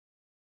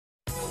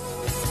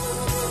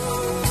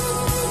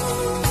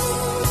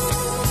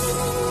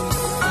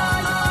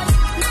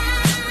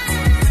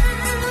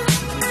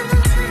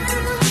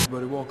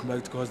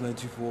back to Cars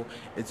 94.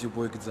 It's your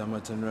boy Kazama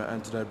Tanra,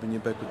 and today I bring you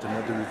back with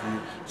another review.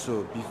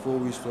 So before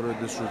we start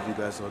this review,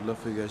 guys, I'd love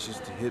for you guys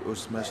just to hit or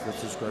smash that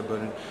subscribe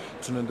button,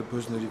 turn on the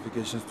post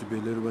notifications to be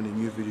alerted when a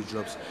new video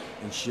drops,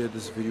 and share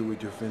this video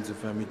with your friends and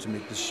family to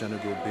make this channel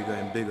go bigger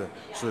and bigger.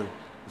 So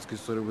let's get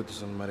started with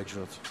this cinematic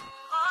shots.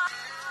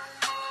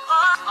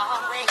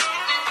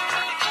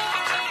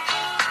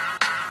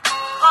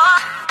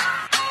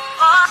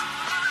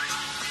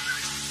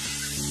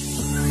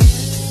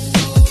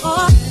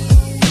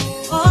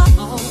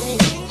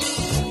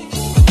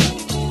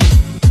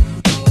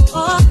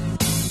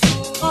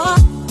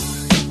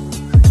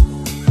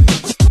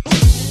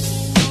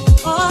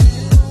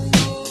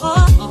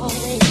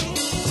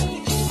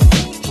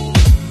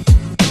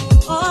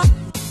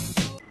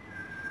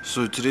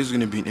 So today's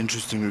going to be an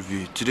interesting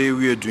review. Today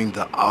we are doing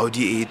the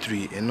Audi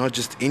A3, and not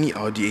just any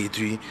Audi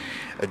A3,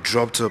 a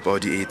drop top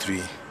Audi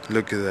A3.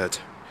 Look at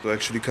that. So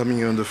actually coming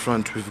here on the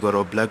front, we've got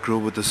our black grille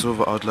with the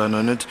silver outline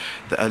on it,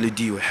 the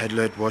LED or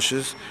headlight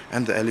washers,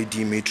 and the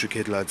LED matrix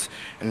headlights.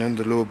 And on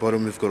the lower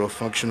bottom we've got our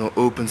functional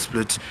open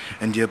split,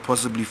 and here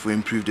possibly for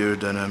improved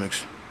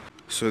aerodynamics.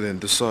 So then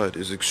the side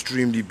is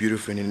extremely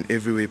beautiful in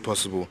every way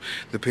possible.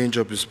 The paint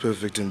job is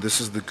perfect, and this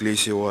is the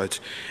glacier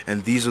white,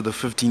 and these are the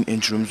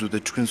 15-inch rims with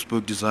the twin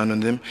spoke design on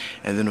them,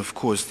 and then of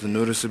course the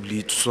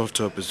noticeably soft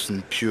top is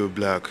in pure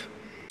black.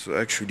 So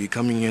actually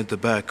coming here at the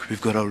back, we've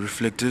got our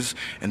reflectors,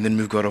 and then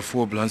we've got our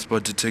 4 blind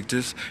spot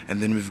detectors,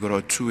 and then we've got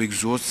our 2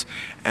 exhausts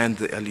and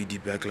the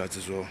LED backlights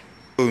as well.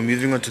 So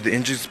moving on to the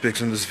engine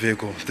specs on this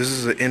vehicle. This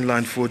is an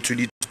inline 4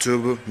 2-litre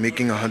turbo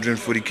making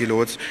 140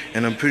 kilowatts,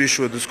 and I'm pretty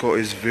sure this car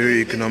is very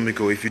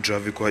economical if you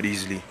drive it quite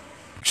easily.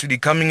 Actually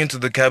coming into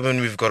the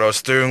cabin, we've got our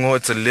steering wheel.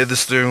 It's a leather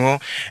steering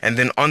wheel, and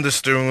then on the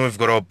steering wheel we've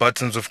got our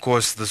buttons, of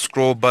course the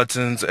scroll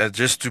buttons,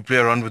 just to play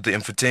around with the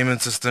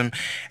infotainment system.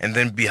 And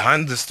then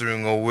behind the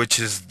steering wheel, which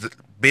is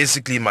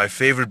basically my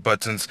favorite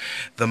buttons,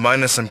 the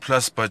minus and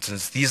plus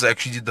buttons. These are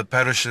actually the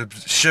paddle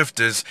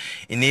shifters,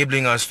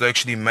 enabling us to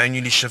actually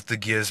manually shift the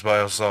gears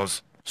by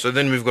ourselves. So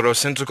then we've got our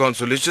center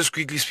console. Let's just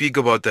quickly speak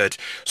about that.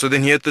 So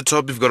then here at the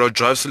top we've got our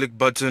drive select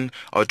button,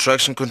 our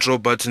traction control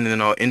button, and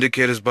then our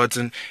indicators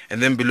button,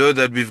 and then below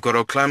that we've got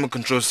our climate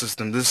control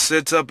system. This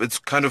setup, it's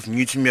kind of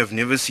new to me, I've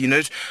never seen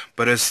it,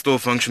 but it's still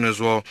function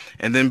as well.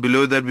 And then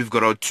below that we've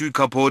got our 2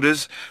 cup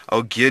holders,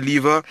 our gear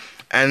lever,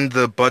 and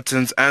the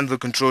buttons and the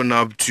control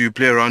knob to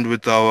play around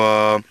with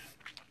our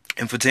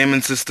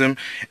infotainment system.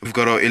 We've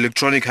got our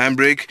electronic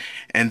handbrake,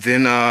 and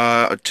then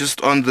just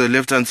on the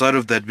left hand side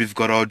of that we've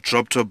got our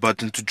drop top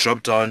button to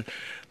drop down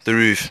the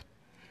roof.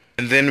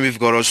 And then we've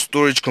got our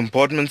storage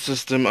compartment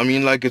system. I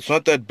mean, like, it's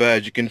not that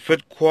bad. You can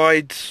fit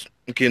quite,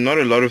 okay, not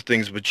a lot of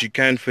things, but you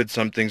can fit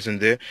some things in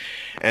there.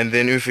 And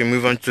then if we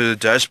move on to the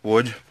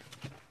dashboard,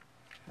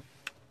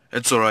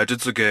 it's alright,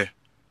 it's okay.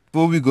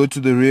 Before we go to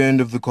the rear end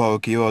of the car,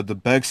 okay, or the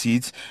back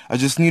seats, I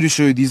just need to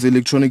show you these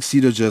electronic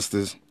seat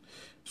adjusters.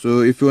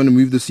 So if you want to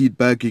move the seat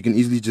back, you can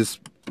easily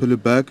just pull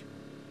it back.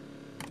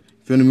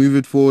 If you want to move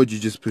it forward, you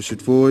just push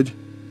it forward.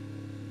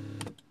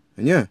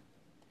 And yeah,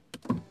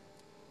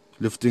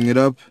 lifting it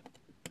up,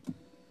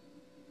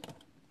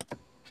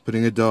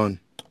 putting it down.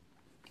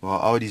 Wow,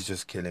 Audi's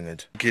just killing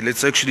it. Okay,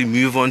 let's actually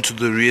move on to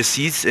the rear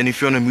seats, and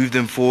if you want to move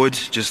them forward,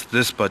 just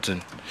this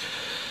button.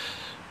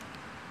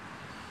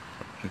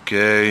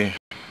 Okay,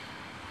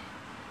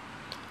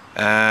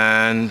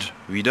 and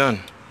we're done.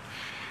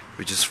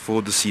 We just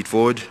fold the seat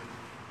forward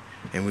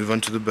and move on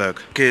to the back.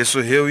 Okay,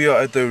 so here we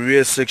are at the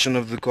rear section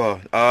of the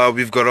car.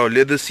 We've got our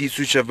leather seats,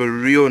 which have a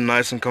real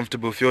nice and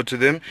comfortable feel to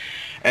them,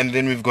 and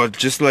then we've got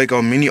just like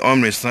our mini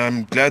armrest.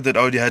 I'm glad that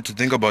Audi had to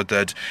think about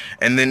that.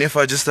 And then if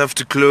I just have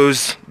to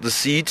close the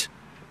seat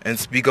and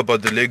speak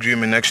about the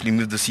legroom and actually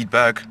move the seat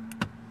back,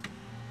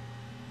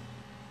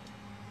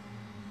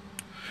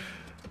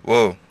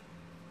 whoa,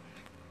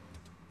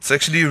 it's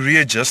actually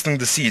readjusting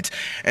the seat.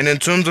 And in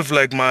terms of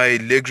like my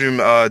legroom,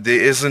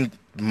 there isn't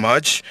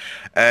much,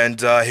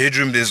 and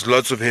headroom, there's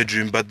lots of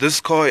headroom, but this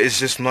car is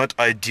just not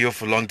ideal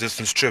for long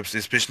distance trips,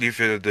 especially if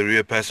you're the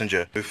rear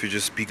passenger. If you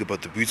just speak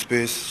about the boot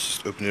space,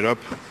 just open it up.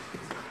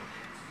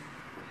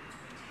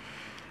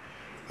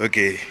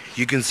 Okay,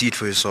 you can see it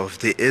for yourself.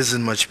 There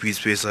isn't much boot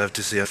space, I have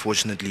to say,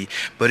 unfortunately.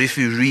 But if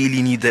you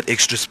really need that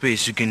extra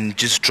space, you can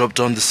just drop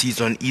down the seats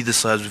on either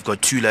side. We've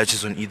got 2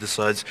 latches on either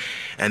sides,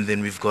 and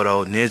then we've got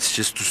our nets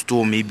just to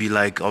store maybe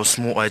like our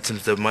small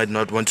items that might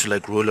not want to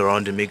like roll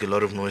around and make a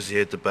lot of noise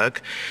here at the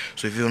back.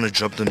 So if you want to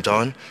drop them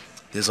down,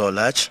 there's our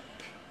latch.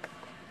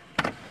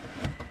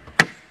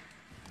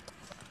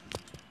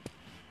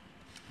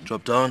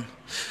 Drop down.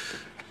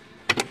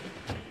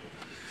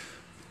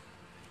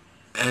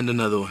 And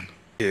another one.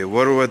 Okay,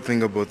 what do I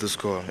think about this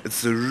car?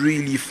 It's a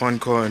really fun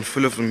car and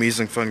full of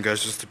amazing fun,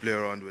 guys, just to play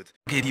around with.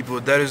 Okay people,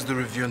 that is the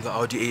review on the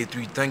Audi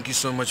A3. Thank you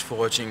so much for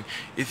watching.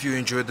 If you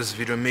enjoyed this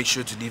video, make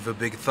sure to leave a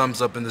big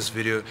thumbs up in this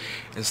video,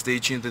 and stay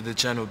tuned to the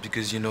channel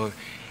because, you know,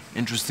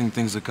 interesting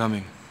things are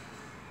coming.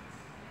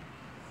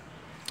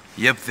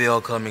 Yep, they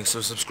are coming. So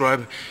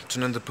subscribe,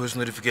 turn on the post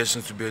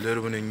notifications to be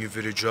alerted when a new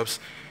video drops.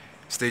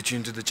 Stay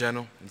tuned to the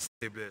channel and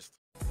stay blessed.